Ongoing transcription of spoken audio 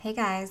Hey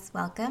guys,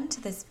 welcome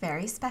to this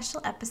very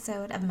special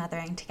episode of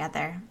Mothering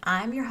Together.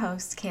 I'm your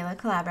host, Kayla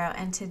Calabro,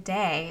 and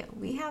today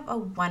we have a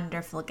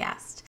wonderful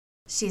guest.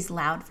 She's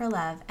loud for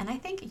love, and I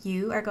think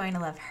you are going to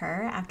love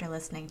her after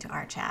listening to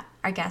our chat.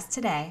 Our guest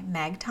today,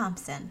 Meg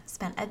Thompson,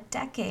 spent a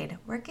decade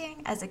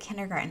working as a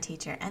kindergarten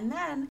teacher, and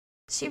then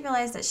she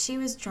realized that she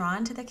was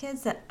drawn to the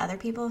kids that other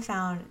people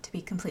found to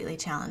be completely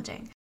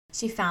challenging.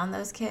 She found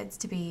those kids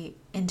to be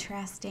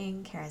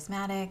interesting,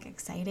 charismatic,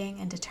 exciting,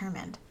 and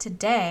determined.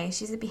 Today,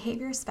 she's a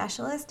behavior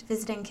specialist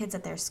visiting kids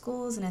at their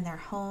schools and in their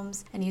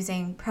homes and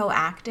using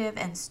proactive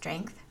and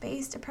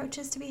strength-based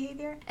approaches to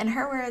behavior. In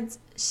her words,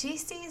 she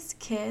sees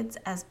kids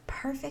as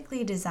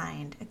perfectly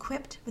designed,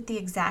 equipped with the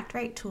exact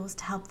right tools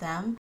to help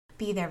them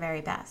be their very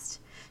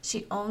best.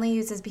 She only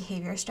uses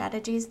behavior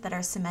strategies that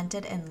are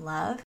cemented in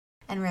love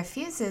and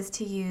refuses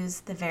to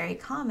use the very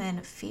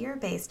common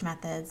fear-based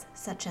methods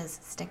such as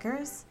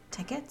stickers,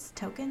 tickets,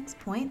 tokens,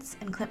 points,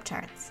 and clip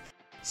charts.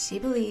 She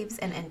believes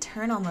in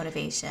internal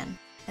motivation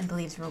and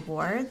believes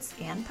rewards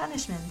and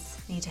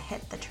punishments need to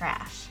hit the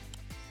trash.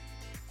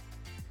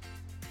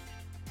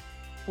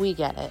 We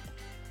get it.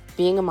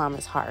 Being a mom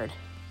is hard.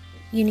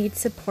 You need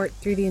support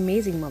through the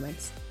amazing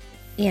moments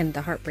and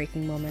the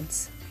heartbreaking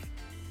moments.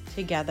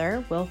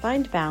 Together, we'll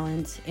find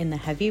balance in the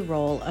heavy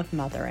role of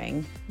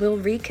mothering. We'll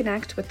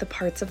reconnect with the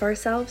parts of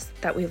ourselves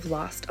that we've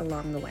lost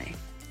along the way.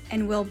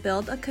 And we'll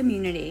build a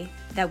community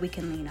that we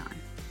can lean on.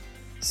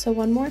 So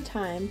one more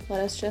time,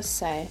 let us just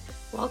say,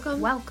 Welcome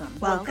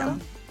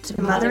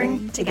to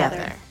Mothering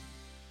Together.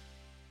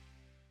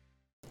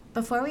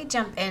 Before we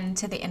jump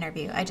into the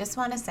interview, I just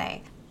want to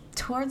say,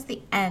 towards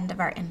the end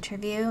of our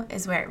interview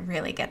is where it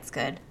really gets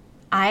good.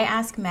 I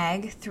ask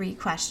Meg 3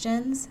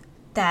 questions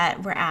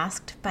that were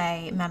asked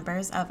by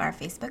members of our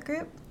Facebook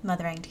group,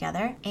 Mothering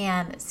Together.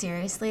 And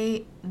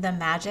seriously, the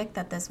magic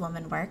that this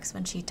woman works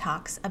when she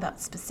talks about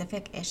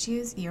specific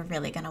issues, you're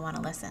really going to want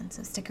to listen.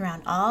 So stick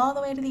around all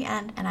the way to the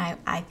end, and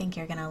I think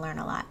you're going to learn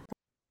a lot.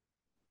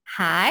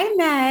 Hi,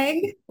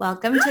 Meg.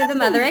 Welcome to the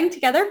Mothering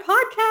Together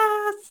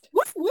podcast.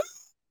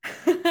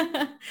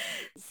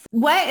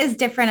 What is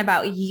different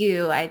about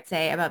you, I'd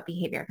say, about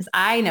behavior? Because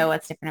I know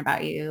what's different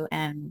about you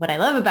and what I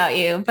love about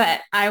you, but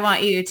I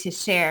want you to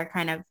share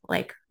kind of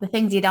like the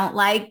things you don't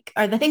like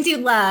or the things you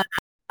love.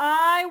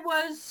 I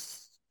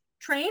was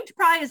trained,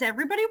 probably as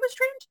everybody was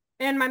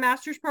trained, in my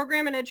master's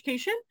program in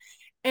education.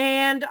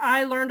 And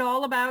I learned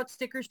all about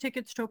stickers,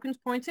 tickets, tokens,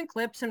 points, and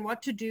clips and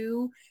what to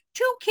do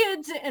to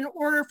kids in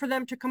order for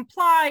them to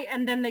comply.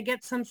 And then they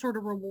get some sort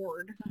of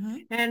reward. Mm-hmm.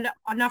 And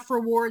enough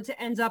rewards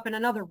ends up in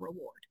another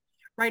reward,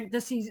 right?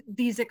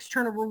 These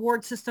external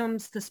reward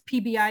systems, this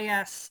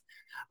PBIS,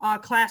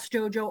 Class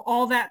Dojo,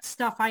 all that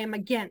stuff I am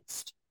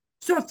against.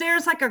 So if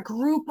there's like a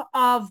group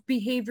of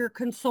behavior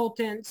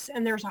consultants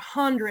and there's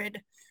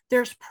 100,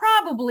 there's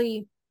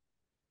probably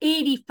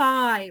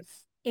 85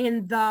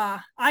 in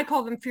I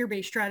call them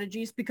fear-based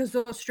strategies because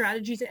those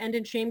strategies end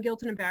in shame,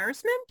 guilt, and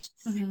embarrassment.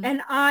 Mm-hmm.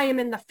 And I am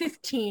in the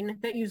 15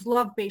 that use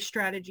love-based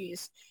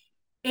strategies.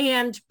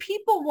 And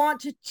people want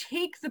to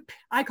take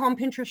I call them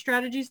Pinterest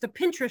strategies, the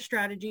Pinterest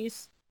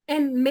strategies,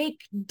 and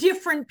make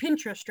different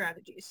Pinterest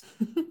strategies.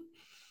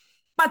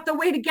 But the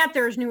way to get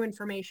there is new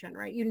information,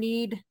 right?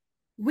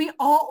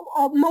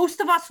 Most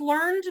of us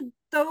learned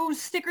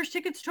those stickers,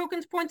 tickets,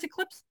 tokens, points, and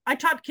clips. I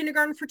taught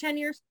kindergarten for 10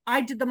 years.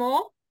 I did them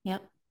all.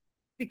 Yep.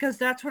 Because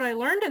that's what I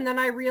learned. And then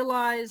I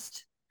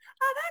realized,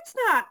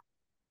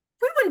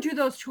 we wouldn't do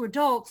those to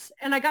adults.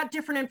 And I got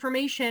different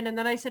information. And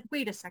then I said,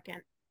 wait a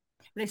second.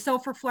 And I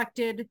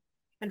self-reflected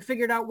and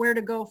figured out where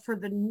to go for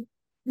the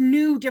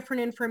new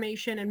different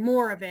information and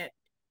more of it.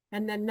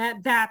 And then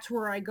that's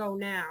where I go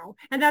now.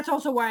 And that's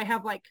also why I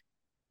have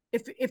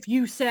if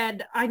you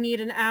said I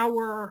need an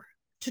hour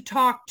to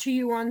talk to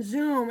you on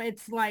Zoom,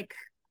 it's like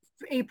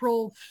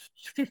April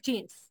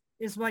 15th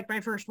is like my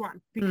first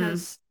one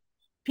because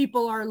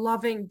people are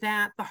loving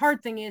that. The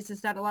hard thing is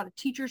that a lot of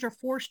teachers are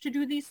forced to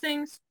do these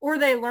things or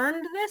they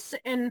learned this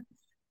and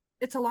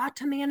it's a lot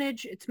to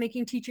manage. It's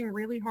making teaching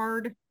really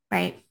hard.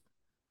 Right.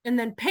 And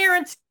then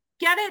parents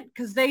get it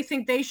because they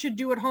think they should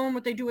do at home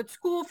what they do at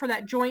school for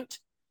that joint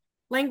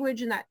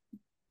language and that,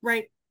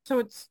 right? So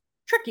it's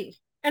tricky.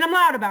 And I'm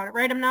loud about it,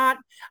 right?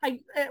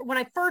 When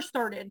I first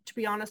started, to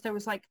be honest, I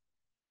was like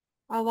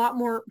a lot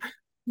more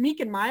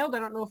meek and mild. I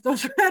don't know if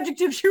those are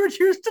adjectives you would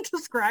use to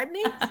describe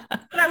me,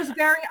 but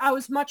I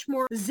was much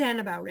more zen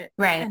about it.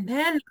 Right. And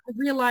then I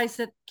realized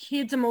that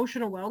kids'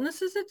 emotional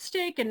wellness is at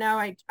stake. And now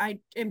I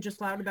am just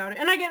loud about it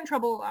and I get in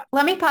trouble a lot.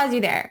 Let me pause you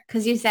there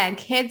because you said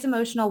kids'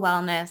 emotional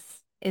wellness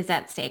is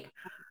at stake.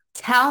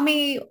 Tell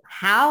me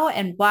how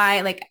and why.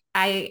 Like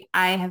I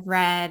have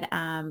read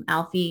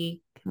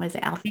Alfie. What is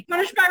it, Alfie?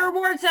 Punished by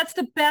Rewards. That's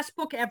the best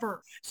book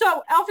ever.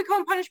 So Alfie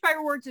Cohen Punished by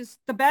Rewards is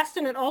the best.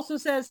 And it also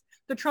says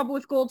the trouble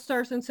with gold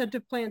stars,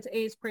 incentive plans,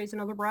 A's, praise,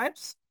 and other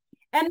bribes.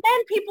 And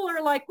then people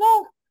are like,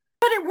 well,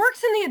 but it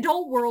works in the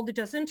adult world. It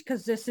doesn't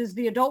because this is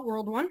the adult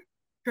world one.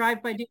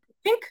 Drive by David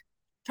Pink.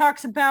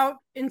 talks about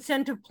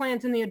incentive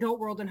plans in the adult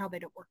world and how they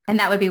don't work. And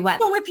that would be what?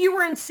 So if you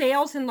were in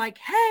sales and like,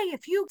 hey,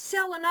 if you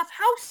sell enough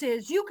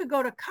houses, you could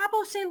go to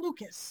Cabo San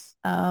Lucas.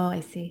 Oh, I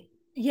see.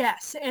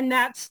 Yes. And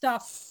that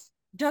stuff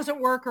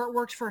doesn't work, or it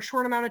works for a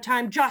short amount of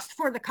time just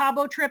for the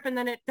Cabo trip, and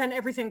then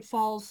everything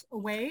falls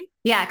away.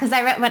 Yeah, because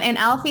I read when in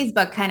Alfie's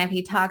book, kind of,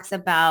 he talks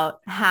about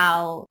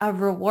how a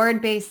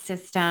reward-based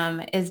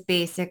system is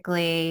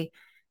basically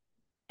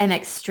an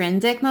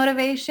extrinsic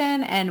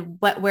motivation, and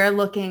what we're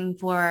looking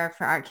for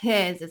our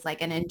kids is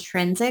like an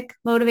intrinsic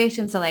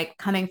motivation. So like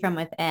coming from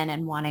within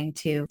and wanting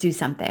to do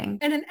something.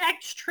 And an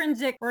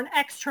extrinsic or an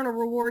external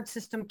reward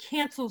system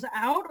cancels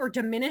out or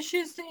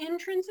diminishes the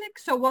intrinsic.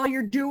 So while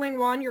you're doing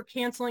one, you're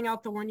canceling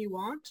out the one you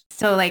want.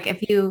 So like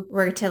if you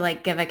were to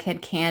like give a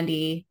kid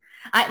candy,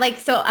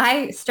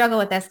 I struggle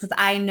with this because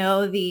I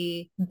know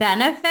the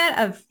benefit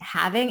of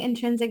having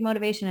intrinsic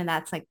motivation, and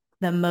that's like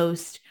the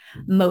most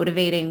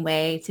motivating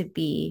way to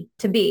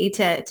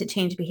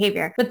change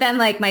behavior. But then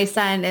like my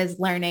son is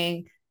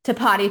learning to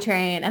potty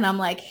train, and I'm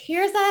like,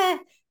 here's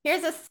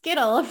a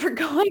Skittle for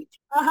going.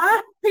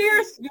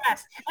 Yes.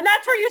 And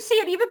that's where you see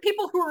it. Even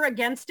people who are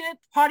against it,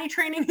 potty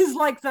training is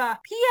like the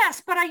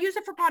PS, but I use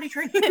it for potty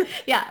training.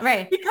 Yeah,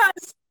 right.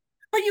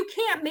 But you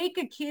can't make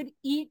a kid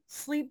eat,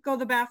 sleep, go to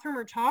the bathroom,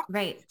 or talk.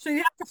 Right. So you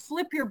have to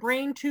flip your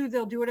brain to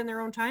they'll do it in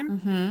their own time.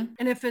 Mm-hmm.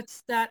 And if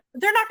it's that,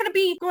 they're not going to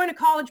be going to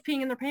college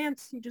peeing in their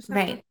pants. You just have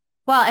right.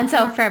 Well, and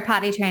so for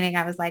potty training,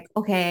 I was like,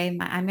 okay,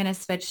 I'm going to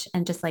switch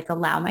and just like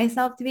allow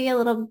myself to be a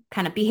little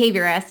kind of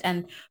behaviorist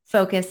and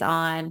focus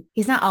on,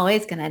 he's not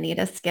always going to need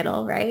a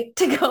Skittle, right?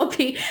 To go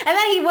pee. And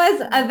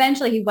then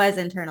eventually he was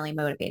internally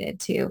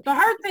motivated too. The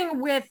hard thing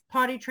with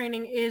potty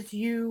training is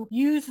you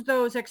use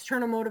those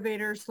external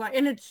motivators,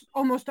 and it's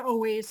almost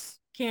always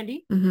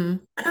candy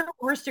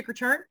or a sticker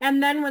chart.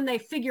 And then when they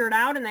figure it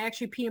out and they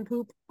actually pee and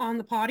poop on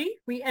the potty,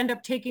 we end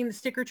up taking the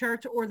sticker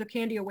charts or the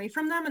candy away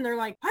from them. And they're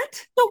like,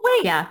 what? So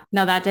wait. Yeah,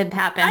 no, that didn't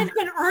happen. I've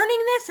been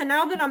earning this, and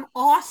now that I'm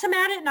awesome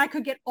at it and I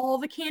could get all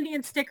the candy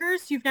and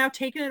stickers, you've now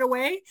taken it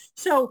away.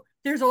 So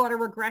there's a lot of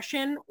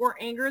regression or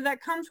anger that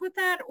comes with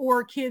that,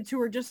 or kids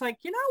who are just like,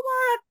 you know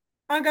what?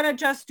 I'm going to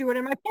just do it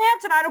in my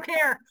pants and I don't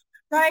care.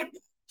 Right.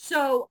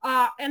 So,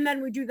 and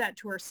then we do that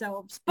to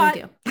ourselves.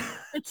 But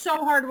it's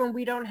so hard when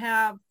we don't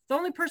have, the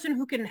only person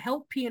who can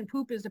help pee and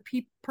poop is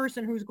the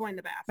person who's going to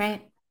the bathroom.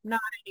 Right.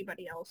 Not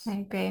anybody else. I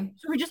agree.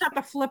 So we just have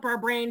to flip our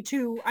brain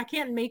to, I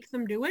can't make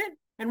them do it.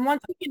 And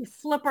once we can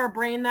flip our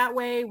brain that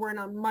way, we're in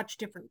a much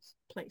different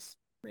place.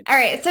 All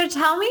right. So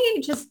tell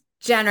me just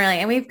generally,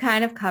 and we've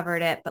kind of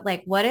covered it, but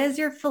like, what is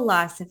your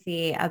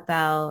philosophy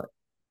about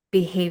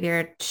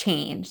behavior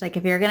change? Like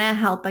if you're going to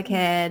help a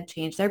kid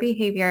change their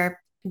behavior,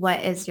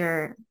 what is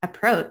your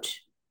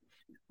approach?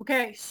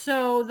 Okay,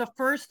 so the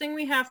first thing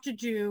we have to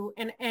do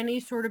in any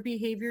sort of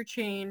behavior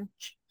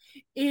change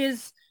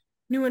is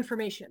new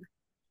information.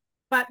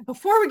 But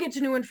before we get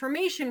to new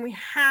information, we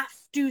have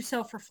to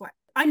self-reflect.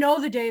 I know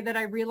the day that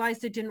I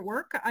realized it didn't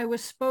work, I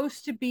was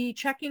supposed to be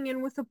checking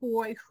in with a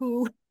boy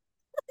who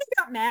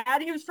got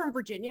mad. He was from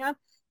Virginia,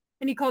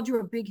 and he called you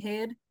a big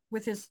head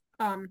with his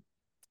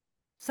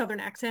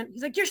Southern accent.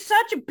 He's like, you're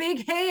such a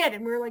big head.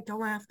 And we were like,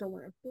 don't laugh, don't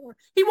laugh.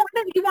 He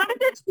wanted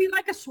it to be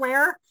like a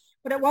swear,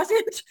 but it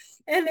wasn't.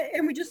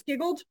 And we just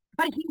giggled.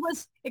 But he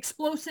was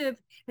explosive,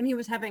 and he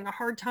was having a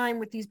hard time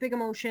with these big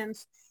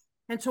emotions.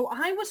 And so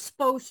I was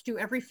supposed to,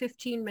 every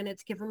 15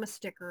 minutes, give him a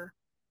sticker.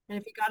 And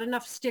if he got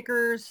enough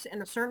stickers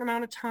in a certain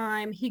amount of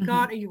time, he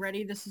got, are you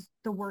ready? This is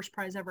the worst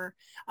prize ever.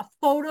 A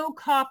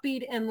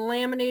photocopied and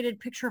laminated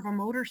picture of a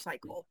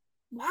motorcycle.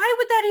 Why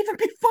would that even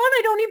be fun?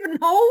 I don't even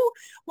know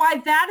why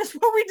that is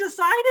what we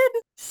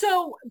decided.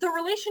 So the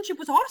relationship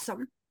was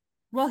awesome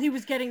while he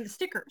was getting the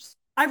stickers.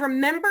 I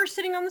remember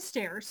sitting on the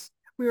stairs.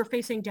 We were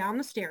facing down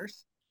the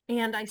stairs.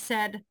 And I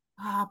said,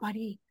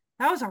 buddy,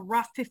 that was a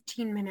rough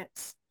 15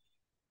 minutes.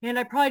 And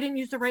I probably didn't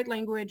use the right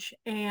language.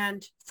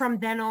 And from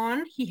then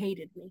on, he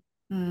hated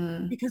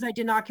me because I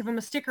did not give him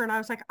a sticker. And I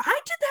was like, I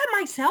did that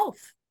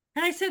myself.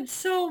 And I said,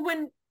 so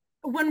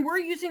when we're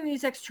using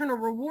these external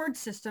reward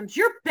systems,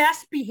 your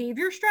best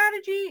behavior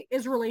strategy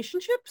is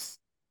relationships.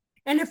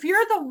 And if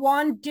you're the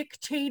one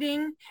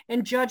dictating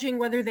and judging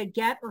whether they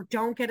get or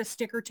don't get a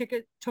sticker,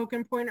 ticket,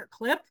 token, point, or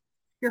clip,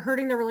 you're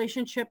hurting the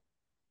relationship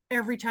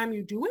every time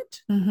you do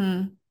it.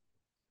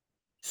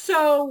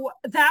 So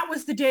that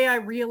was the day I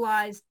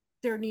realized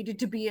there needed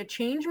to be a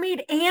change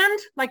made. And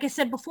like I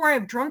said before, I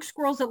have drunk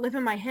squirrels that live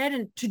in my head,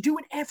 and to do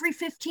it every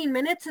 15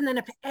 minutes. And then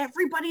if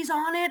everybody's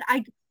on it,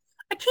 I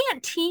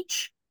can't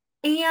teach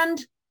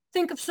and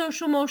think of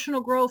social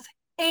emotional growth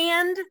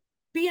and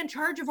be in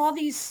charge of all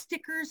these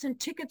stickers and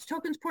tickets,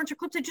 tokens, points, or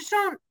clips. I just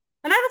don't.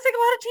 And I don't think a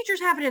lot of teachers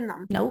have it in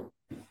them. Nope.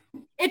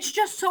 It's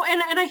just so,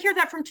 and I hear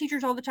that from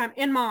teachers all the time,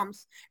 and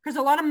moms, because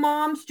a lot of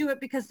moms do it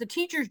because the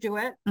teachers do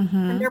it,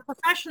 and they're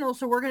professionals,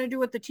 so we're going to do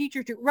what the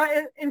teachers do.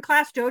 Right in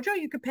Class Dojo,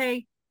 you could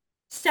pay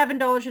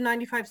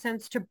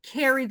 $7.95 to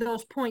carry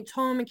those points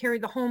home and carry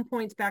the home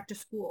points back to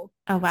school.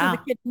 Oh, wow. So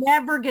the kid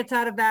never gets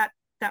out of that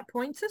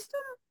point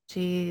system.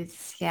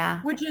 Jeez,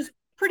 yeah. Which is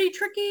pretty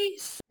tricky.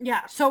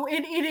 Yeah, so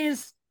it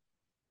is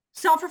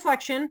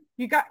self-reflection.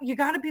 You got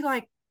to be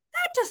like,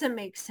 that doesn't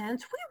make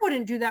sense. We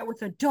wouldn't do that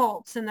with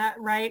adults and that,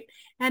 right?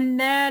 And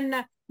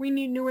then we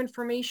need new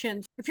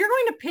information. If you're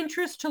going to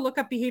Pinterest to look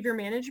up behavior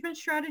management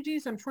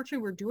strategies,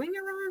 unfortunately, we're doing it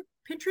wrong.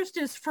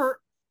 Pinterest is for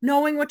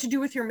knowing what to do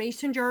with your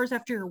mason jars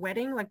after your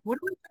wedding. Like, what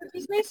do we do with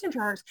these mason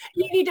jars?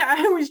 You need to, I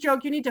always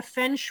joke, you need to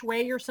feng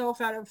shui yourself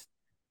out of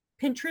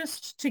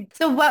Pinterest to.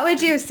 So what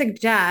would you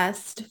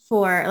suggest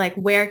for like,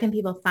 where can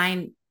people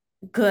find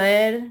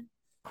good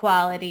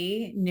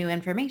quality new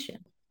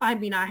information? I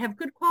mean, I have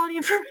good quality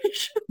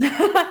information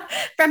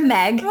From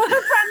Meg. from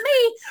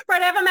me,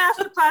 right? I have a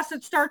master class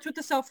that starts with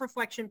the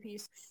self-reflection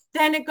piece.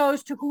 Then it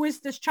goes to who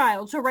is this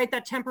child? So, right,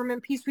 that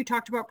temperament piece we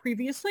talked about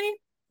previously.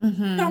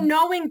 Mm-hmm. So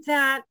knowing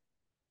that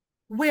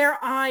where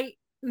I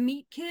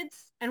meet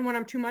kids and when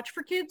I'm too much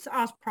for kids, I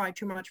was probably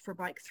too much for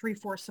like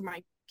 3/4 of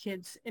my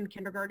kids in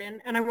kindergarten.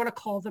 And I want to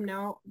call them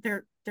now.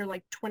 They're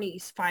like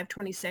 25,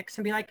 26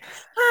 and be like,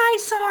 hi,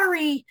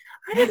 sorry.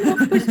 I didn't know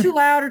if it was too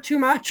loud or too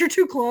much or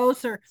too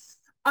close or,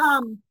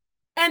 and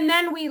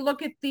then we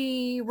look at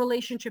the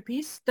relationship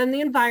piece, then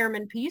the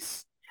environment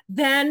piece,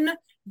 then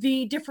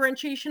the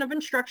differentiation of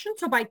instruction.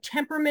 So by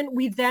temperament,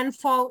 we then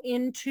fall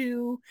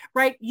into,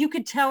 right, you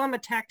could tell I'm a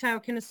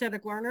tactile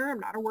kinesthetic learner. I'm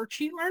not a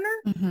worksheet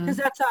learner because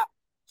that's a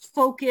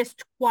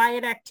focused,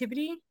 quiet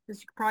activity.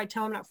 As you could probably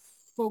tell, I'm not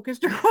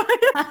focused or quiet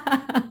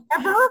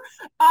ever.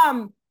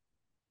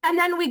 And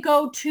then we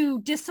go to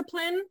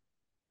discipline.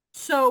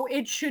 So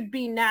it should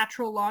be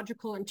natural,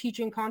 logical, and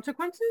teaching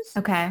consequences.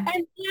 Okay.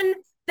 And then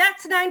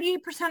that's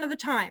 98% of the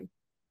time.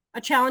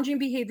 A challenging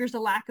behavior is a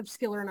lack of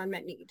skill or an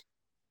unmet need.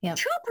 Yep.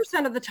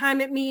 2% of the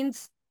time, it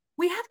means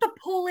we have to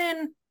pull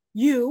in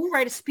you,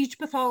 right? A speech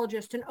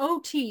pathologist, an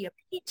OT, a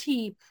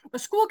PT, a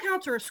school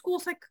counselor,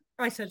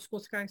 I said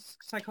school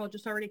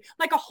psychologist already,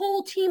 like a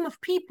whole team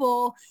of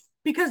people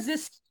because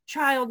this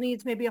child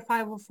needs maybe a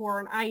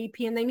 504, an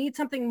IEP, and they need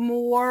something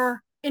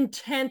more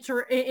intense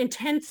or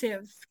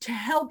intensive to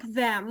help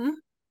them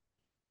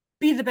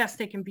be the best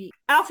they can be.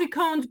 Alfie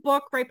Kohn's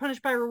book, Right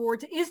Punished by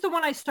Rewards, is the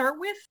one I start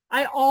with.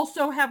 I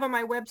also have on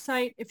my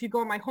website, if you go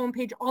on my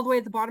homepage, all the way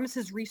at the bottom, it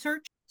says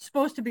research. It's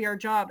supposed to be our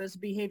job as a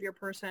behavior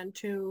person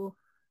to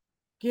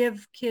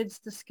give kids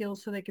the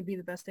skills so they can be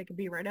the best they can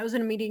be, right? I was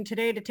in a meeting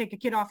today to take a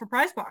kid off a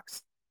prize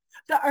box.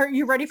 Are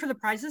you ready for the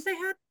prizes they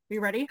had? Are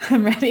you ready?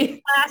 I'm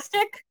ready.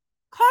 Plastic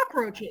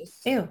cockroaches.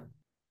 Ew.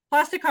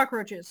 Plastic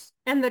cockroaches.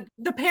 And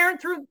the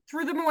parent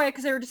threw them away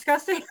because they were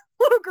disgusting.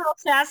 Little girl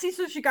sassy,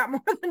 so she got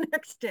more the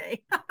next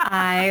day.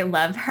 I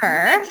love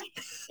her.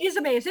 Is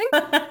amazing.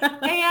 But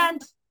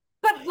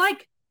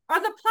like, are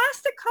the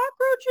plastic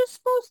cockroaches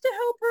supposed to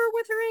help her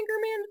with her anger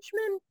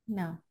management?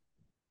 No.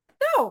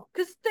 No,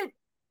 because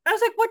I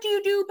was like, what do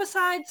you do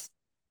besides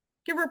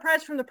give her a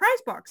prize from the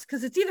prize box?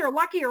 Because it's either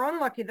lucky or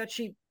unlucky that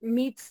she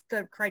meets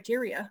the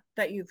criteria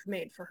that you've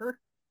made for her.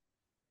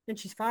 And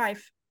she's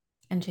 5.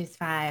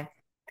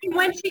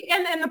 When she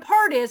and the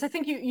part is, I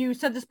think you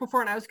said this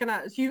before, and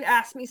you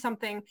asked me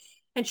something,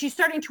 and she's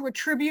starting to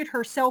attribute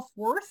her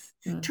self-worth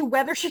to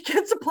whether she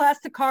gets a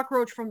plastic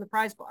cockroach from the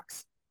prize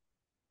box,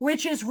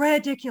 which is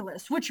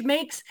ridiculous, which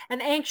makes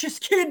an anxious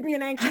kid be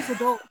an anxious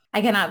adult.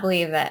 I cannot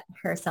believe that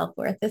her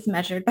self-worth is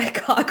measured by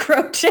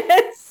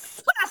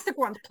cockroaches. Plastic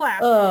ones,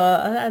 plastic.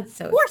 Oh, that's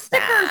so or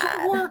stickers,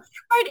 sad. or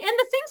right, and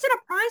the things in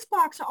a prize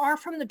box are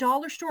from the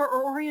dollar store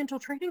or Oriental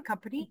Trading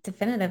Company.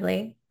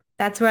 Definitively.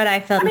 That's what I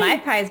filled my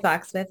prize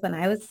box with when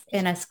I was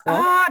in a school.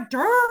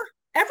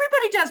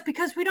 Everybody does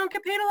because we don't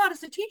get paid a lot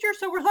as a teacher.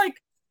 So we're like,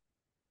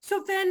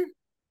 so then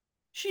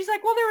she's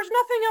like, well, there was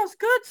nothing else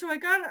good. So I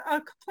got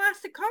a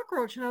plastic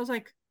cockroach. And I was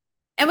like.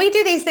 And we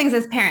do these things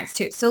as parents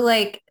too. So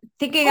like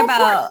thinking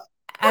about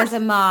as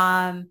a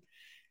mom,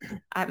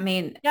 I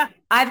mean, yeah,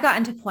 I've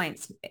gotten to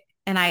points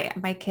and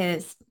my kid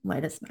is,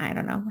 I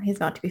don't know, he's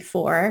about to be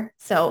 4.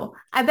 So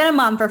I've been a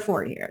mom for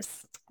 4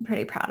 years. I'm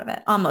pretty proud of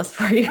it. Almost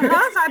 4 years.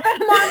 I've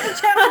been a mom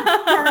for 10.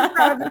 I'm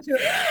proud of it too.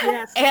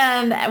 Yes.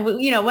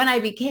 And, you know, when I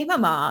became a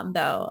mom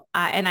though,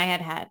 and I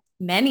had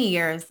many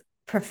years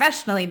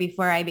professionally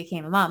before I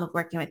became a mom of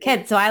working with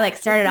kids. So I like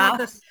started off.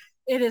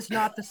 It is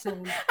not the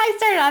same. I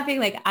started off being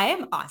like, I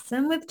am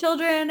awesome with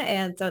children.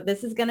 And so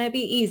this is going to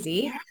be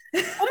easy.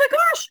 Oh my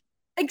gosh.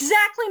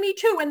 Exactly. Me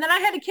too. And then I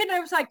had a kid and I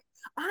was like,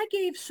 I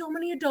gave so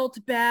many adults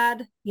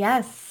bad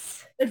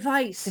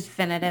advice.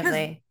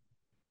 Definitively.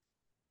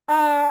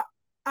 Because,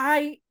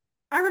 I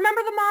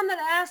remember the mom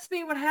that asked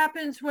me what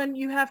happens when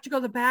you have to go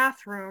to the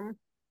bathroom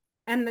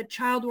and the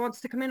child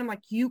wants to come in. I'm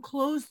like, you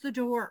close the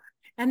door.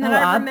 And then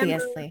I remember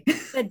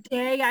the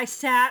day I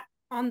sat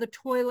on the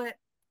toilet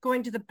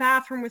going to the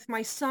bathroom with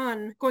my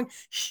son, going,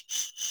 shh,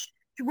 shh, shh,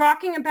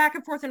 rocking him back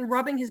and forth and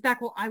rubbing his back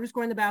while I was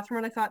going to the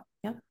bathroom. And I thought,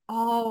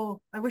 oh,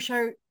 I wish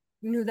I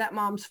knew that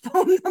mom's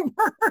phone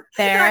number.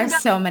 There are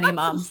so many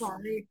moms. So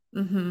sorry.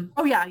 Mm-hmm.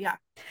 Oh, yeah.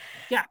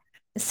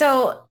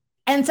 So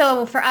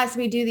for us,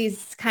 we do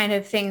these kind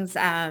of things,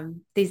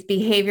 these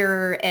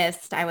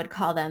behaviorist, I would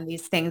call them,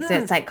 these things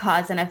that's like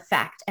cause and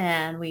effect.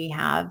 And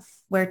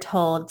we're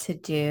told to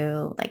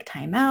do like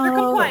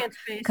timeout,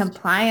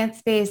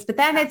 compliance-based. But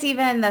then it's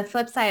even the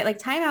flip side, like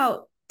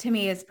timeout to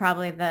me is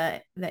probably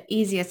the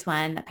easiest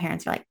one. The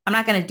parents are like, I'm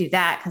not going to do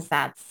that because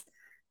that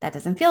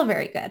doesn't feel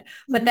very good.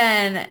 But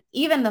then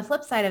even the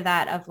flip side of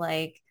that of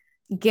like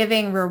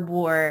giving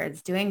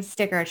rewards, doing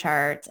sticker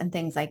charts and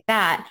things like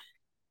that,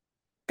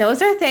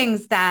 those are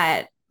things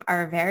that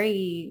are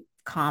very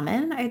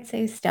common, I'd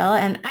say still.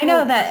 And I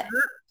know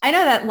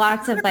that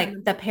lots of like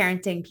the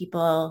parenting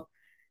people,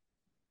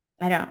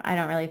 I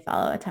don't really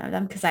follow a ton of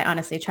them because I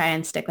honestly try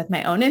and stick with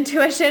my own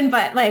intuition.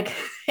 But like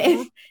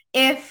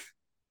if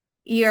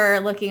you're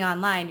looking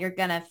online, you're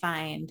going to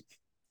find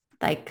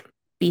like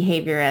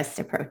behaviorist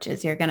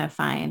approaches. You're going to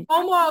find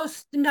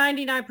almost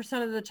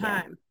 99% of the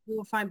time, you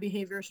will find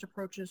behaviorist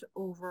approaches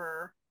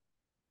over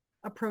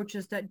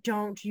approaches that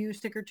don't use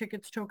sticker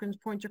tickets, tokens,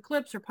 points, or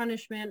clips, or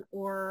punishment,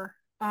 or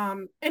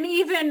and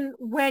even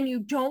when you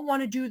don't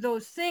want to do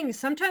those things,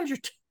 sometimes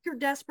you're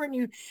desperate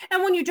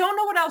and when you don't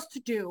know what else to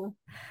do,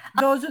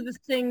 those are the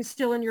things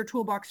still in your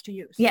toolbox to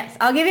use. Yes,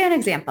 I'll give you an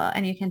example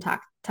and you can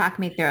talk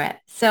me through it.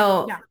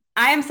 So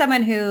I am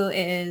someone who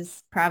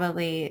is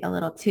probably a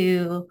little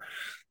too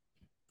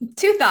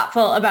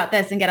thoughtful about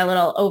this and get a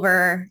little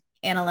over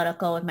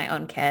analytical with my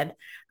own kid.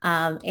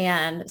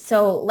 And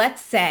so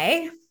let's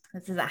say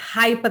this is a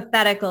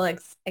hypothetical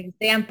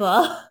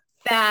example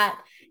that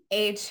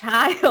a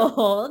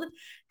child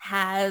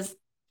has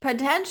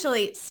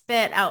potentially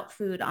spit out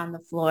food on the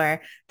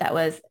floor that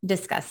was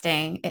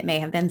disgusting. It may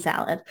have been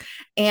salad.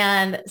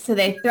 And so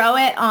they throw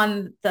it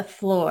on the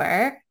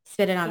floor,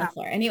 spit it on the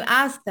floor. And you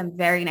ask them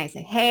very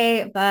nicely,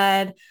 hey,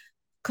 bud,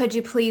 could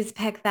you please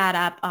pick that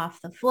up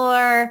off the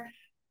floor?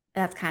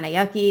 That's kind of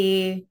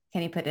yucky.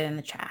 Can you put it in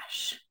the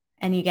trash?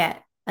 And you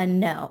get a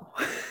no.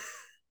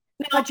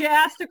 But you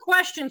asked a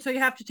question, so you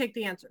have to take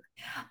the answer.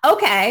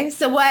 Okay.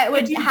 So how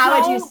would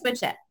you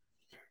switch it?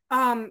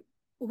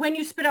 When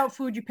you spit out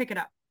food, you pick it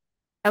up.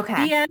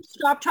 Okay. The end,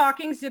 stop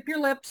talking, zip your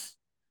lips,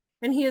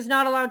 and he is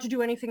not allowed to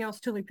do anything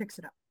else till he picks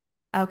it up.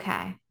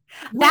 Okay.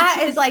 That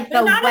is like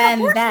the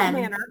when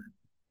then.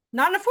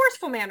 Not in a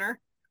forceful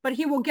manner, but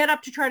he will get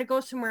up to try to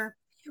go somewhere.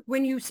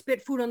 When you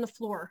spit food on the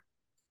floor,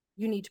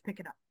 you need to pick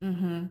it up.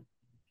 Mm-hmm.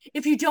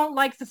 If you don't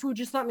like the food,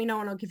 just let me know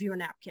and I'll give you a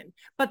napkin.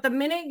 But the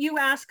minute you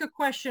ask a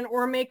question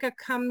or make a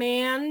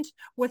command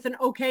with an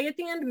okay at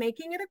the end,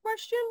 making it a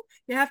question,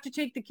 you have to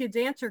take the kid's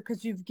answer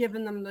because you've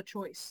given them the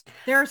choice.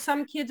 There are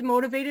some kids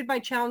motivated by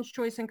challenge,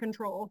 choice, and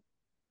control.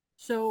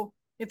 So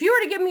if you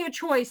were to give me a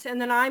choice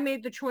and then I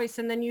made the choice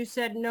and then you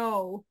said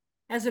no,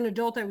 as an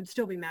adult, I would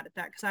still be mad at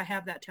that because I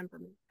have that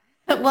temperament.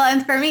 Well,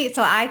 and for me,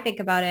 so I think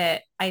about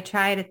it, I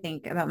try to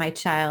think about my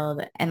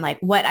child and like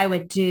what I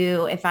would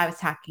do if I was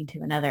talking to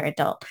another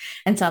adult.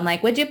 And so I'm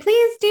like, would you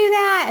please do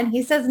that? And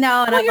he says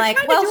no. And I'm like,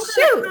 well,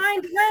 shoot.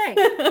 Kind way,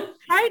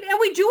 right? And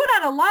we do it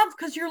out of love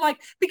because you're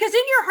like, because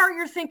in your heart,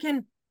 you're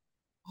thinking,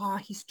 oh,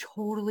 he's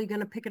totally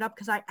going to pick it up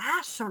because I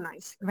asked so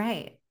nice.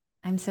 Right.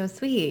 I'm so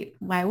sweet.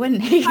 Why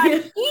wouldn't he?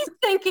 He's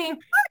thinking, I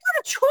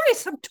got a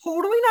choice. I'm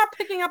totally not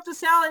picking up the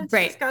salad. It's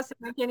disgusting.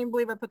 I can't even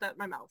believe I put that in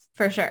my mouth.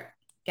 For sure.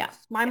 Yeah.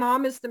 My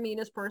mom is the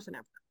meanest person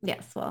ever.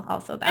 Yes. Well,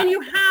 also that. And you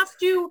have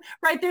to,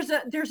 right?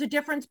 There's a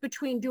difference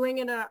between doing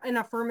it in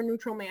a firm and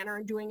neutral manner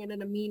and doing it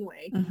in a mean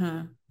way.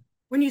 Mm-hmm.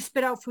 When you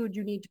spit out food,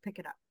 you need to pick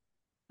it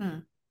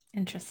up.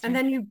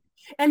 Interesting.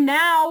 And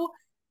now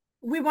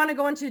we want to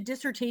go into a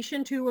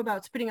dissertation too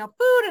about spitting out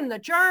food and the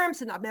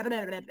germs and blah, blah,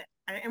 blah, blah, blah.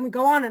 And we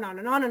go on and on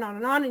and on and on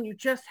and on. And you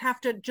just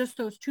have to, just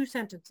those two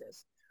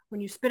sentences.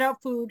 When you spit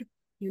out food,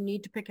 you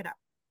need to pick it up.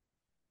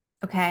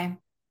 Okay.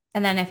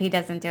 And then if he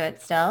doesn't do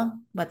it still,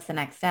 what's the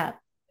next step?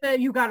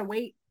 You got to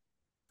wait.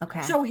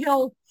 Okay. So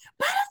so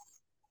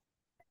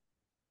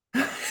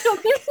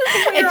this is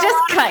it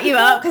just cut you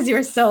out because you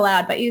were so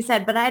loud, but you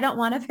said, but I don't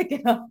want to pick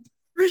it up.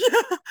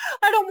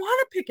 I don't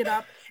want to pick it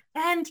up.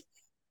 And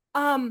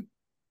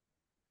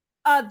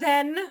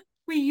then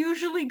we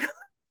usually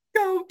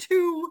go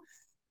to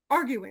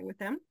arguing with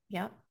them.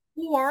 Yep.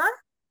 Or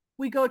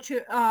we go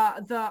to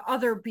the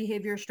other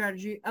behavior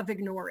strategy of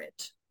ignore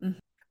it. Mm-hmm.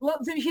 Well,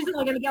 he's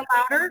only going to get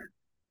louder.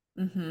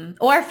 Mm-hmm.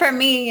 Or for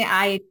me,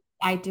 I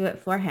do it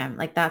for him.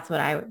 Like that's what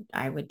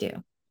I would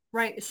do.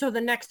 Right. So the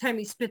next time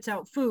he spits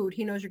out food,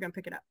 he knows you're going to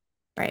pick it up.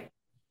 Right.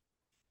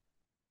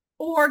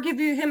 Or give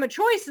him a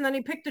choice and then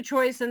he picked the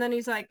choice and then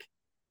he's like,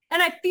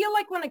 and I feel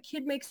like when a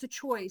kid makes a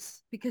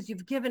choice because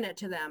you've given it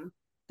to them,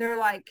 they're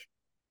like,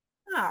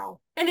 oh,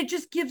 and it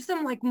just gives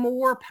them like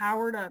more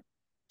power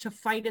to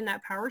fight in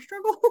that power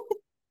struggle.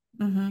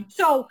 Mm-hmm.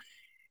 So,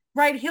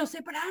 right. He'll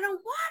say, but I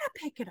don't want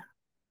to pick it up.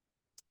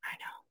 I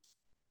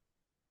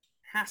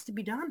know. Has to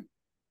be done.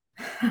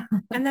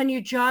 And then you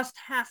just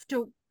have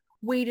to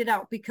wait it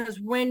out because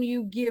when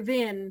you give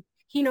in,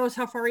 he knows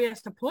how far he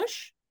has to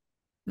push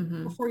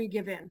before you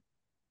give in.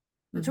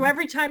 Mm-hmm. So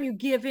every time you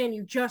give in,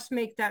 you just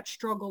make that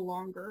struggle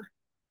longer.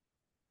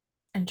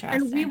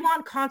 Interesting. And we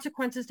want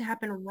consequences to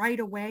happen right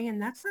away.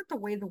 And that's not the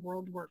way the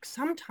world works.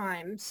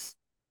 Sometimes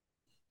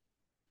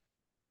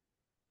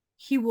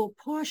he will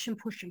push and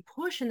push and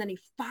push. And then he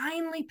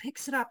finally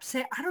picks it up,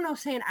 say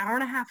an hour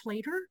and a half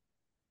later.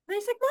 And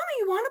he's like, Mommy,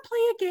 you want to play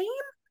a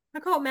game? I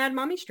call it Mad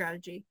Mommy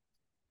strategy.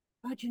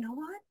 But you know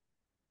what?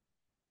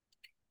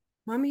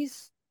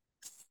 Mommy's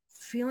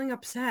feeling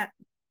upset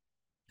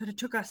that it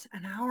took us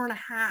an hour and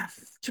a half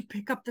to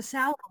pick up the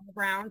salad on the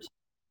ground.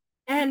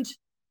 And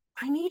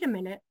I need a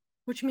minute,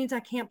 which means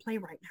I can't play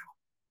right now.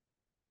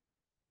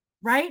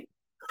 Right?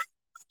 I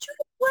want you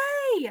to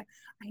play.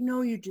 I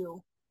know you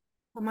do.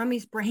 But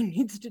mommy's brain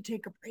needs to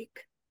take a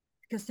break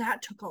because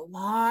that took a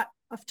lot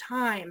of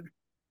time.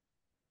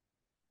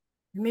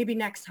 Maybe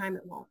next time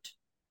it won't.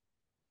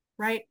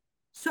 Right?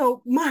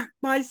 So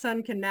my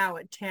son can now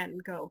at 10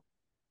 go,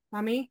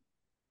 Mommy,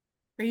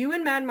 are you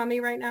in Mad Mommy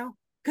right now?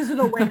 Because of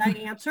the way I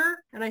answer.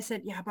 And I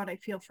said, yeah, but I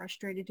feel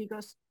frustrated. He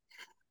goes,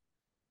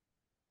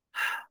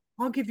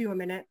 I'll give you a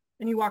minute.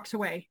 And he walks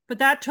away. But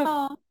that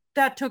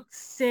took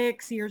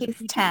 6 years.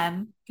 He's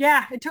 10.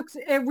 Yeah,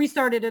 we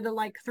started it at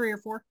like 3 or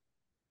 4.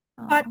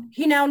 Aww. But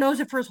he now knows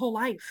it for his whole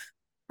life.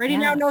 Right? Yeah.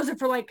 He now knows it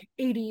for like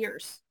 80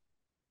 years.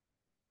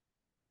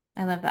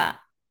 I love that.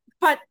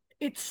 But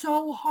it's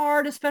so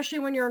hard, especially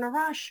when you're in a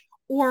rush.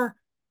 Or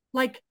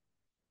like,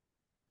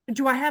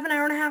 do I have an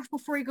hour and a half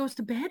before he goes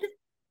to bed?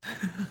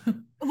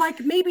 Like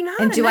maybe not.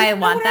 And do I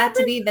want that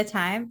to be the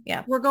time?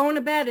 Yeah. We're going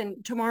to bed,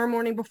 and tomorrow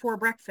morning before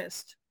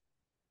breakfast,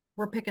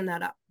 we're picking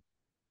that up.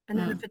 And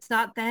then if it's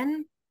not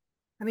then,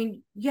 I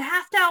mean, you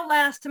have to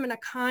outlast him in a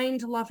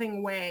kind,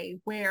 loving way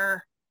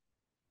where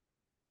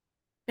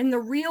in the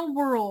real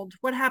world,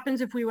 what happens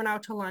if we went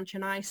out to lunch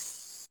and I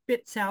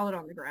spit salad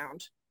on the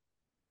ground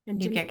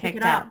and you didn't get pick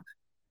kicked it out? Up?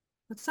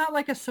 It's not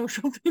like a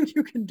social thing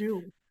you can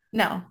do.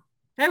 No.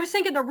 I was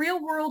thinking the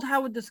real world,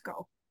 how would this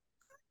go?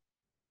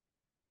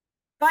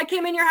 If I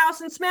came in your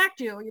house and smacked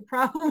you, you're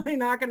probably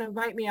not going to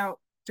invite me out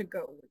to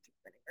go with you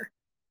anywhere.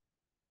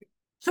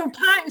 So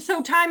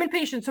time and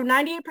patience. So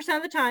 98%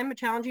 of the time,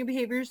 challenging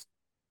behaviors,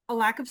 a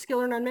lack of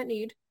skill or an unmet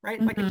need, right?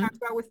 Like I talked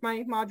about with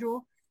my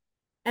module.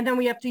 And then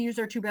we have to use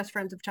our 2 best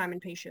friends of time and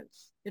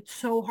patience. It's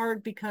so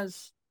hard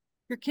because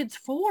your kid's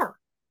 4.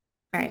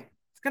 Right.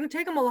 It's going to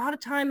take them a lot of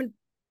time.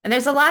 And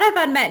there's a lot of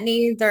unmet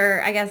needs,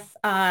 or I guess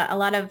a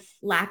lot of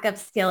lack of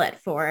skill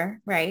at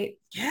 4, right?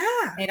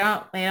 Yeah. They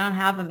don't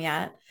have them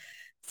yet.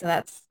 So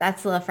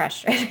that's a little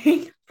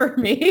frustrating for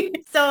me.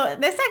 So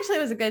this actually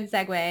was a good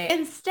segue.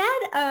 Instead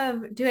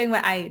of doing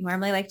what I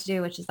normally like to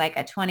do, which is like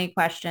a 20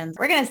 questions,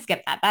 we're going to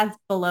skip that. That's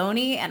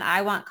baloney, and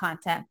I want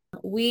content.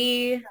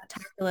 We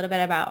talked a little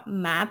bit about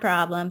my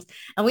problems,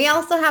 and we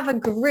also have a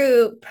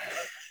group.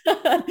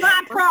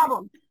 My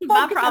problem.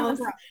 My problems.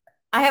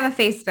 I have a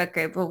Facebook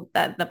group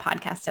that the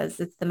podcast does.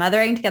 It's the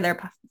Mothering Together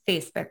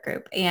Facebook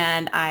group.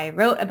 And I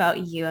wrote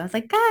about you. I was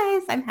like,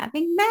 guys, I'm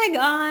having Meg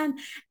on.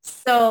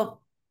 So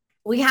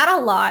we had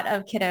a lot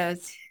of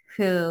kiddos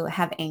who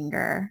have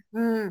anger.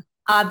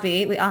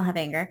 Obvi, we all have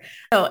anger.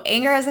 So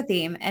anger is a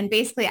theme. And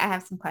basically I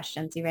have some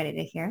questions. You ready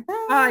to hear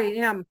them? I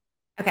am.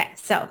 Okay.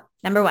 So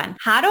number 1,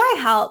 how do I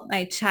help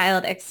my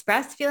child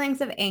express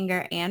feelings of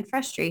anger and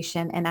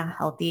frustration in a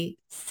healthy,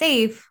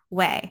 safe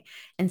way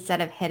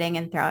instead of hitting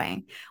and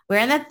throwing? We're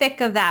in the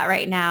thick of that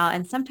right now.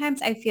 And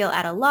sometimes I feel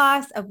at a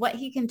loss of what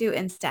he can do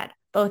instead,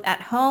 both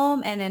at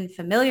home and in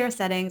familiar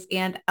settings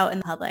and out in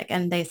the public.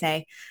 And they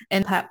say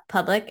in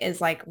public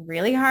is like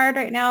really hard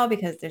right now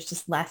because there's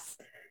just less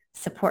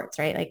supports,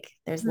 right? Like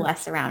there's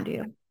less around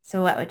you.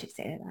 So what would you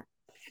say to that?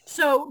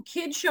 So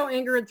kids show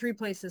anger in 3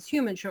 places.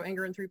 Humans show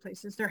anger in 3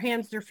 places: their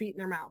hands, their feet, and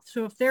their mouth.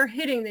 So if they're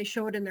hitting, they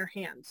show it in their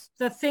hands.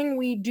 The thing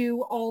we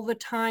do all the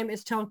time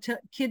is tell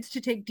kids to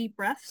take deep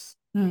breaths.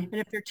 And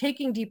if they're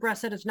taking deep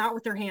breaths, that is not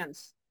with their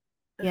hands.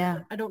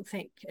 Yeah. I don't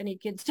think any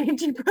kids take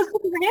deep breaths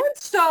with their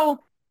hands. So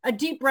a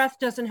deep breath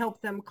doesn't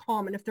help them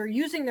calm. And if they're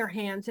using their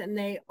hands and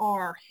they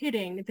are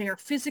hitting, they are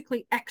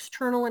physically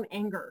external in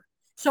anger.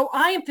 So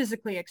I am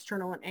physically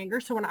external in anger.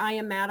 So when I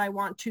am mad, I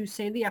want to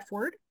say the F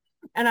word.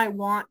 And I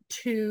want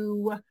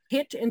to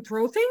hit and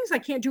throw things. I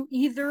can't do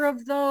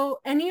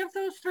any of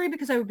those 3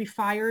 because I would be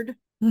fired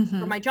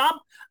from my job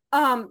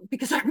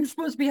because I'm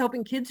supposed to be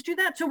helping kids do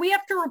that. So we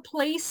have to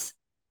replace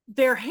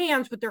their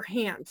hands with their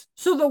hands.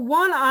 So the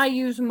one I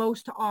use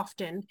most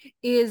often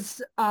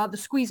is the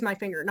squeeze my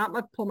finger, not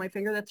pull my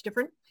finger. That's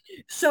different.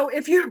 So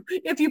if you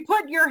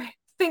put your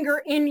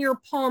finger in your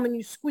palm and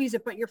you squeeze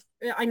it, but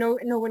I know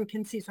no one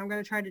can see, so I'm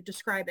going to try to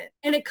describe it.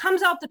 And it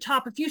comes out the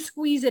top. If you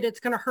squeeze it, it's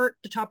going to hurt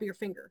the top of your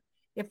finger.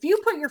 If you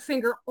put your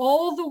finger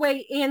all the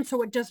way in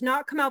so it does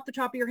not come out the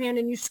top of your hand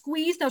and you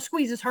squeeze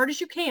as hard as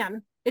you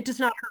can, it does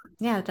not hurt.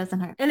 Yeah, it doesn't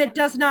hurt. And it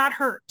does not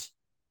hurt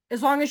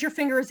as long as your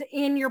finger is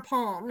in your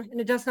palm and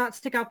it does not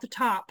stick out the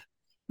top.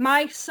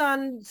 My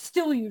son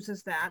still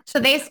uses that. So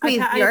they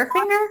squeeze your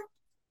finger?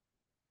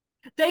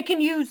 They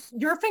can use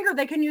your finger.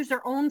 They can use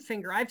their own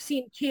finger. I've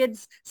seen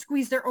kids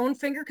squeeze their own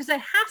finger because they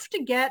have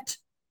to get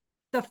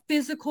the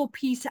physical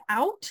piece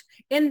out,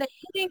 and the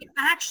hitting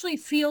actually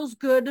feels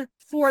good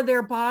for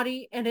their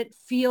body and it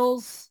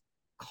feels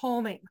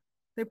calming.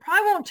 They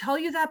probably won't tell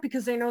you that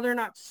because they know they're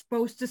not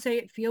supposed to say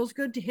it feels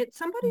good to hit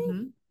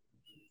somebody.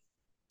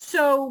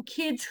 So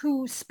kids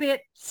who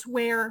spit,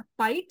 swear,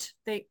 bite,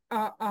 they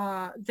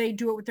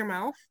do it with their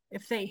mouth.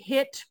 If they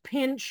hit,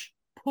 pinch,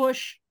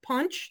 push,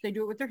 punch, they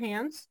do it with their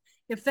hands.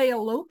 If they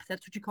elope,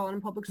 that's what you call it in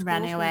public schools,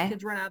 Running away.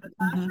 Kids run out of the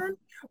classroom,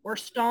 or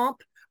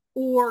stomp,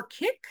 or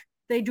kick,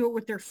 they do it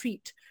with their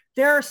feet.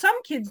 There are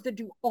some kids that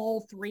do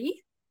all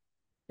three.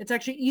 It's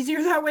actually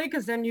easier that way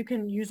because then you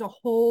can use a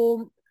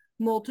whole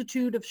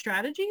multitude of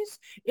strategies.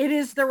 It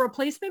is the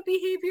replacement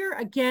behavior.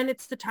 Again,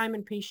 it's the time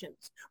and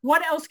patience.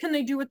 What else can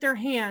they do with their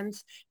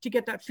hands to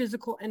get that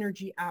physical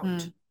energy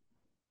out?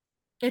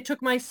 It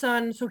took my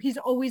son, so he's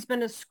always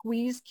been a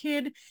squeeze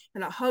kid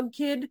and a hug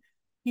kid.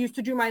 He used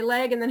to do my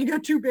leg and then he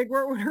got too big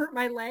where it would hurt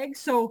my leg.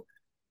 So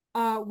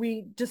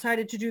we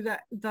decided to do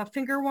the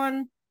finger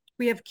one.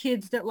 We have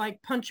kids that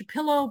like punch a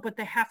pillow, but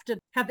they have to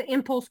have the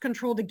impulse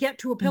control to get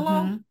to a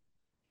pillow.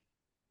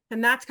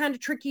 And that's kind of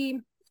tricky.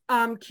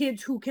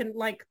 Kids who can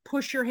like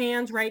push your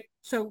hands, right?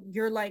 So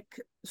you're like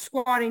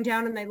squatting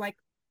down and they like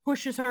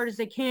push as hard as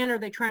they can, or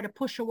they try to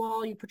push a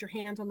wall. You put your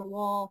hands on the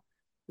wall.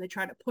 They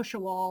try to push a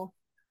wall.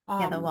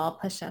 The wall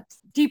push-ups.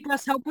 Deep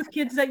breaths help with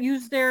kids that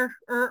use their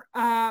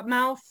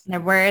mouth. Their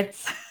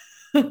words.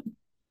 The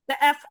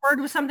F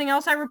word was something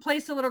else. I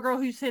replaced a little girl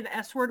who used to say the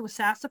S word with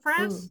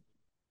sassafras. Ooh.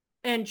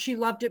 And she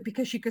loved it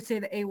because she could say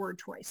the A word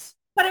twice.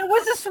 But it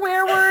was a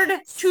swear word.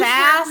 Two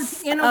swear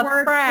words in a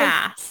word.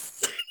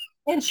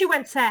 And she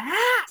went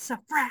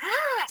sassafras.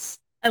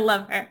 I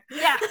love her.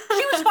 Yeah,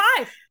 she was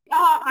 5.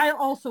 I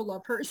also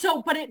love her.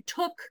 So, but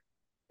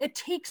it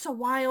takes a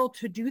while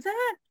to do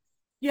that.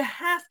 You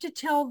have to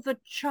tell the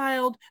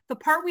child, the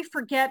part we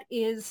forget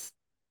is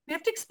we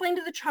have to explain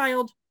to the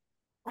child,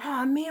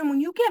 oh man,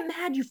 when you get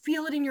mad, you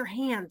feel it in your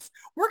hands.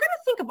 We're going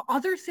to think of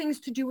other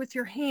things to do with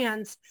your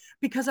hands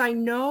because I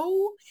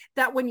know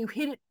that when you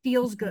hit it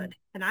feels good.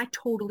 And I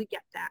totally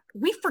get that.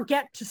 We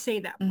forget to say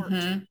that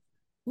part.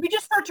 We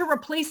just start to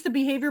replace the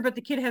behavior, but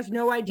the kid has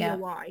no idea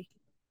why.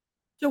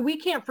 So we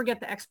can't forget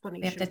the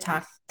explanation. We have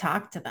to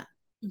talk to them.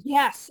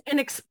 Yes, and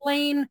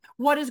explain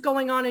what is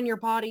going on in your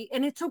body.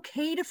 And it's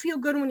okay to feel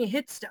good when you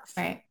hit stuff.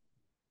 Right.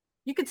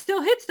 You could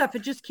still hit stuff.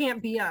 It just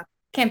can't be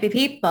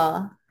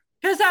people.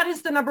 Because that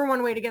is the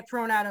 #1 way to get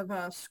thrown out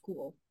of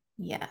school.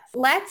 Yes.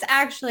 Let's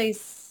actually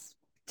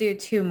do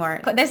 2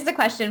 more. This is a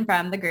question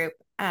from the group.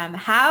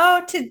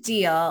 How to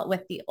deal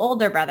with the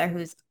older brother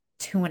who's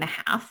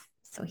 2.5.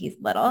 So he's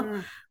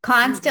little,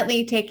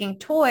 constantly taking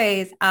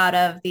toys out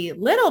of the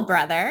little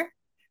brother,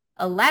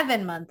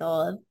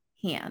 11-month-old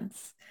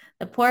hands.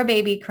 The poor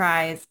baby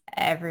cries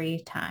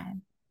every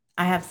time.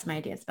 I have some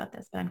ideas about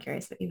this, but I'm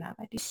curious what you have.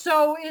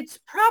 So it's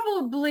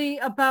probably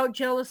about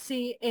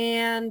jealousy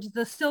and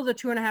the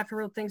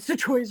 2.5-year-old thinks the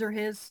toys are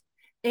his.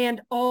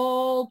 And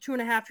all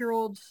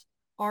 2.5-year-olds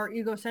are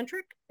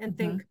egocentric and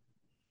think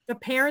the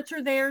parents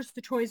are theirs,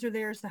 the toys are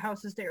theirs, the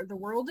house is theirs, the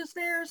world is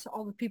theirs,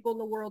 all the people in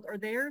the world are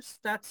theirs.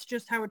 That's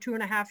just how a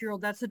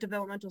 2.5-year-old, that's the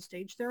developmental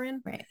stage they're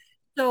in. Right.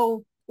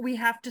 So we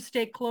have to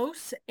stay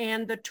close,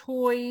 and the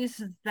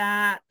toys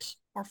that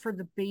are for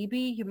the baby,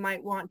 you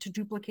might want to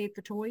duplicate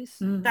the toys.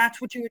 That's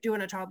what you would do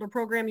in a toddler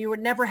program. You would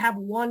never have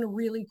one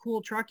really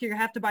cool truck. You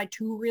have to buy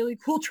 2 really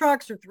cool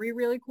trucks or 3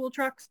 really cool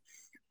trucks.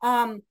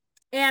 And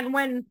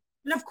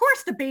of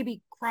course the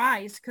baby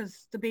cries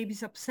because the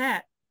baby's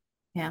upset.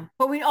 Yeah.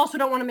 But we also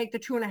don't want to make the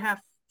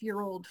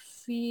 2.5-year-old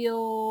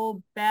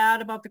feel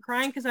bad about the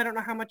crying because I don't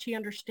know how much he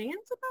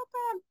understands about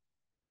that.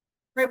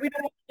 Right? We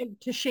don't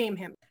want to shame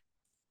him.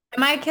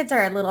 My kids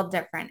are a little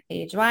different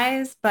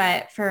age-wise,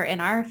 but in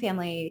our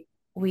family,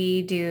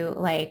 we do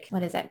like,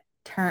 what is it?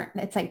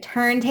 It's like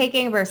turn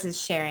taking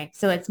versus sharing.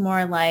 So it's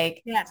more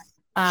like. Yes.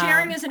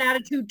 Sharing is an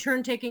attitude.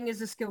 Turn taking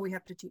is a skill we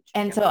have to teach.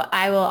 And so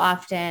I will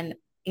often,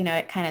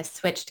 it kind of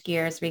switched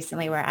gears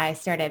recently where I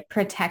started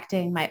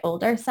protecting my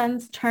older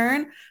son's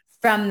turn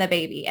from the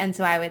baby. And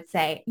so I would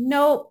say,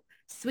 nope,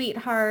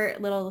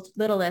 sweetheart,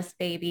 littlest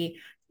baby.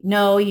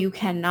 No, you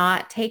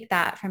cannot take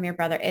that from your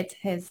brother. It's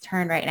his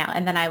turn right now.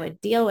 And then I would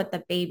deal with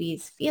the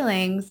baby's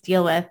feelings,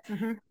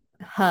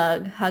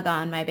 hug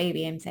on my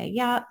baby and say,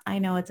 yeah, I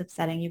know it's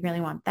upsetting. You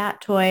really want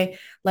that toy.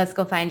 Let's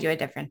go find you a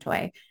different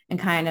toy, and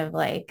kind of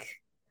like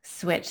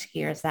switch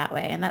gears that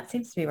way. And that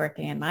seems to be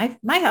working in my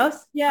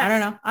house. Yeah. I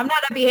don't know. I'm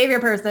not a behavior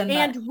person.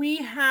 And we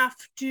have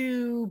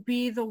to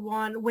be the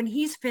one when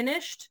he's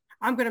finished,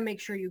 I'm going to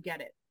make sure you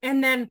get it.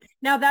 And then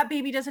now that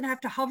baby doesn't have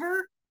to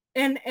hover.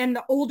 And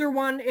the older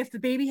one, if the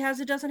baby has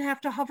it, doesn't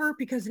have to hover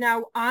because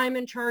now I'm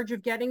in charge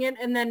of getting it.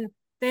 And then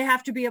they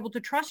have to be able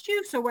to trust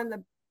you. So when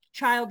the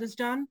child is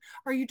done,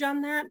 are you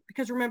done that?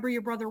 Because remember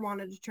your brother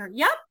wanted to turn.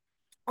 Yep.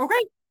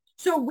 Okay.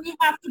 So we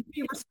have to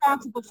be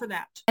responsible for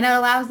that. And it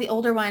allows the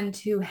older one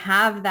to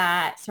have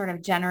that sort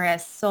of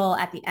generous soul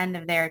at the end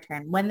of their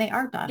turn when they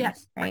are done.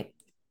 Yes. Right.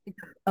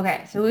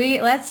 Okay. So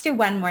let's do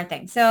one more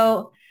thing.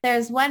 So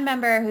there's one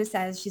member who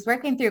says she's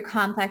working through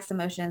complex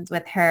emotions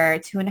with her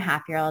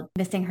 2.5-year-old,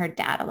 missing her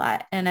dad a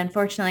lot. And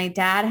unfortunately,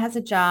 dad has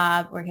a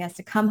job where he has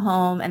to come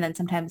home and then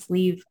sometimes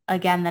leave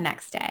again the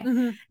next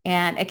day.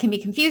 And it can be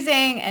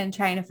confusing and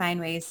trying to find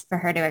ways for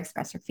her to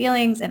express her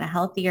feelings in a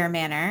healthier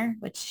manner,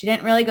 which she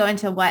didn't really go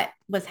into what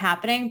was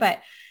happening, but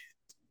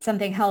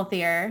something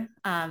healthier,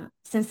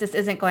 since this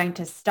isn't going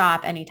to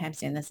stop anytime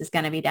soon. This is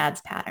going to be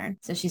dad's pattern.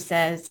 So she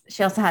says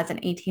she also has an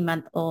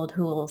 18-month-old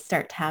who will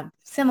start to have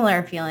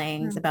similar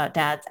feelings about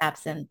dad's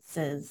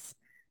absences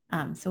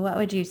So what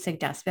would you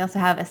suggest? We also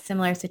have a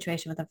similar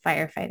situation with a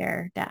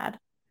firefighter dad.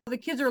 The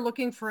kids are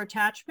looking for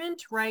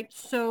attachment, right?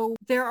 So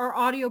there are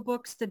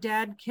audiobooks the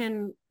dad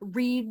can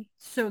read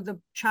so the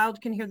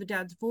child can hear the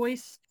dad's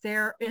voice.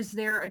 There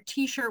a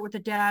t-shirt with the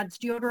dad's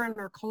deodorant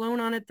or cologne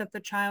on it that the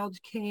child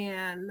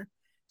can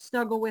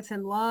snuggle with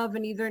and love,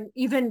 and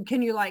even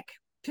can you like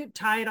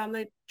tie it on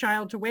the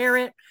child to wear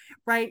it,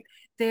 right?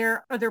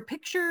 There are there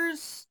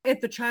pictures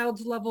at the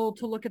child's level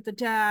to look at the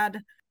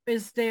dad.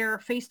 Is there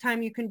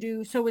FaceTime you can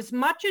do? So as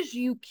much as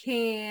you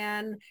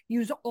can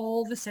use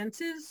all the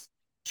senses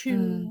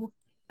to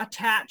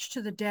attach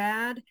to the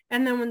dad.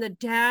 And then when the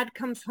dad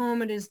comes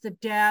home, it is the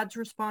dad's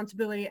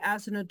responsibility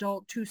as an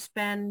adult to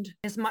spend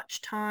as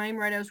much time,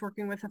 right? I was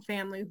working with a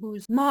family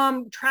whose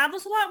mom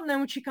travels a lot. And then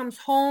when she comes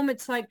home,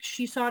 it's like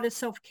she saw it as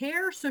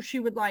self-care. So she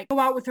would like go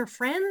out with her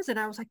friends. And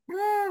I was like,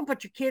 oh,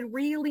 but your kid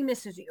really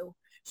misses you.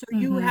 So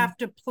you have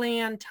to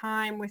plan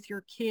time with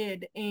your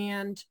kid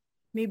and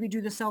maybe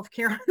do the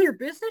self-care on your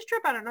business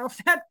trip. I don't know if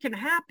that can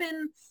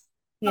happen.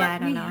 Yeah, I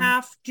don't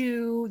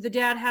know. The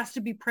dad has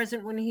to be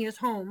present when he is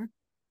home.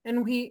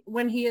 And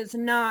when he is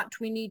not,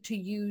 we need to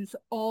use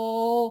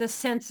all the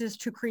senses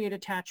to create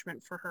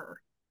attachment for her.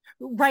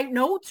 Write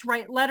notes,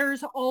 write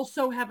letters,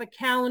 also have a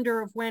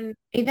calendar of when.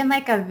 Even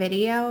like a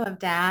video of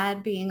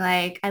dad being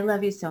like, I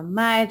love you so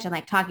much, and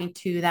like talking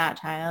to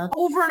that child.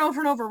 Over and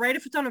over and over, right?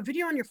 If it's on a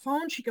video on your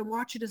phone, she can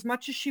watch it as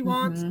much as she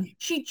wants.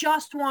 She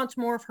just wants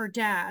more of her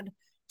dad.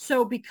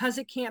 So because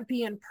it can't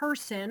be in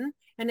person,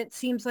 and it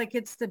seems like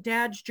it's the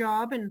dad's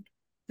job, and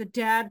the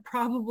dad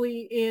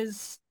probably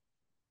is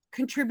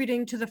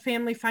contributing to the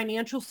family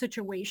financial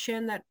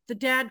situation, that the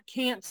dad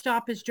can't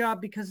stop his job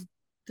because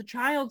the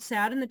child's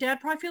sad, and the dad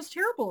probably feels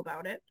terrible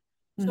about it.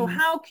 So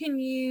how can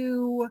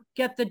you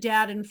get the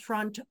dad in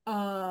front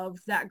of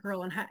that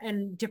girl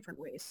in different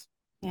ways?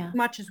 Yeah.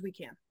 Much as we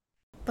can.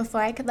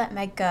 Before I could let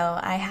Meg go,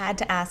 I had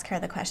to ask her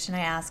the question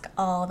I ask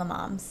all the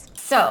moms.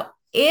 So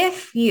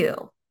if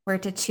you were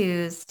to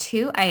choose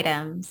 2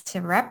 items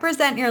to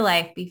represent your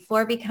life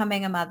before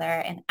becoming a mother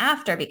and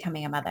after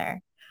becoming a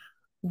mother,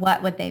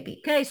 what would they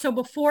be? Okay, so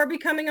before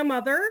becoming a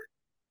mother,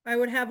 I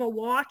would have a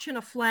watch and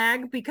a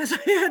flag because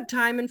I had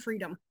time and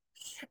freedom.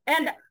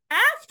 And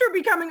after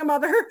becoming a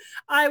mother,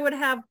 I would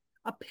have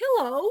a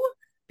pillow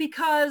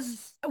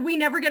because we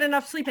never get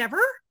enough sleep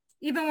ever,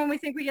 even when we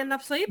think we get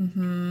enough sleep.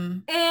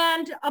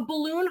 And a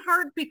balloon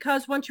heart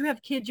because once you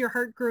have kids, your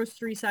heart grows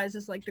 3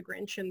 sizes like the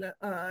Grinch and the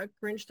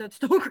Grinch that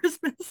stole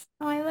Christmas.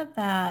 Oh, I love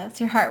that.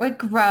 So your heart would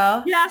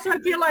grow. Yeah, so I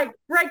feel like,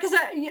 right, because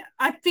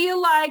I feel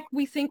like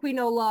we think we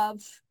know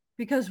love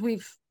because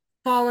we've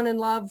fallen in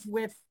love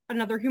with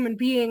another human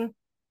being.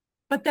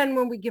 But then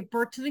when we give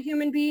birth to the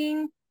human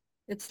being,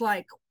 it's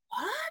like,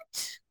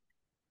 what?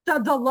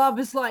 The love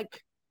is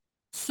like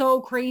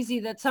so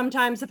crazy that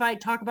sometimes if I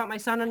talk about my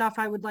son enough,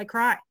 I would like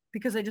cry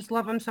because I just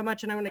love him so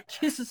much and I want to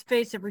kiss his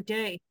face every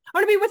day. I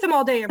want to be with him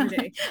all day, every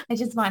day. I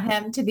just want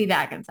him to be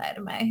back inside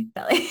of my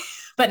belly,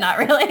 but not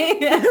really.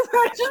 Just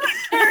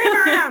carry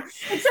him around.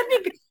 Except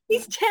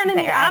he's 10 and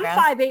I'm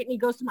 5'8" and he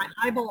goes to my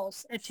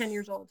eyeballs at 10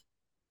 years old.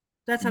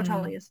 That's how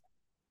tall he is.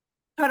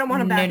 So I don't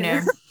want him back in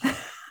there.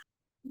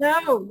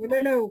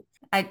 No.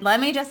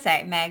 Let me just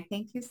say, Meg,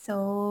 thank you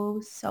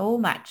so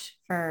much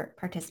for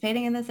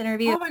participating in this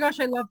interview. Oh my gosh,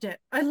 I loved it.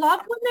 I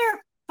love when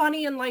they're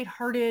funny and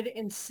lighthearted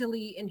and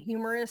silly and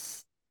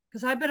humorous,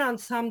 because I've been on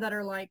some that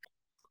are like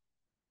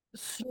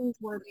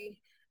snooze-worthy.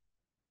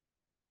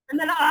 And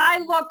then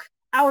I look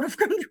out of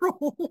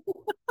control.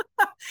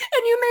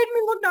 And you made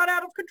me look not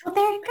out of control.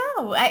 Well,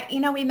 there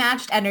you go. We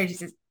matched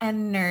energies,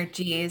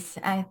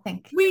 I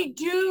think. We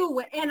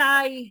do. And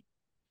I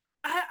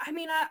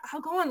mean,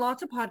 I'll go on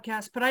lots of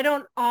podcasts, but I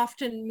don't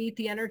often meet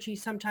the energy.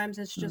 Sometimes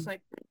it's just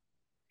like,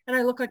 and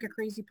I look like a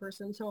crazy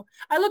person. So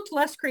I looked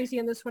less crazy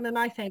in this one, and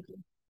I thank you.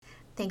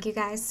 Thank you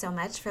guys so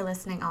much for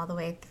listening all the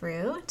way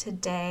through.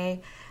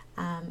 Today,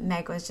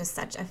 Meg was just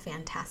such a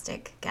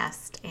fantastic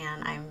guest,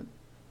 and I'm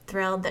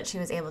thrilled that she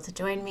was able to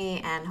join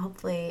me, and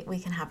hopefully we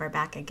can have her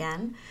back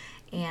again.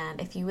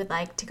 And if you would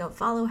like to go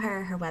follow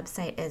her, her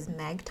website is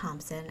Meg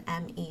Thompson,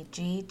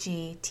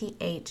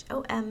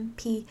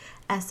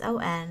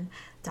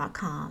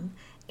 MEGGTHOMPSON.com.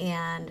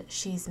 And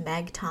she's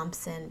Meg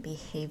Thompson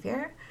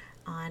Behavior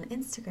on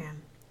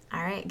Instagram.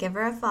 All right, give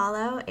her a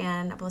follow,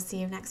 and we'll see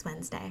you next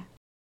Wednesday.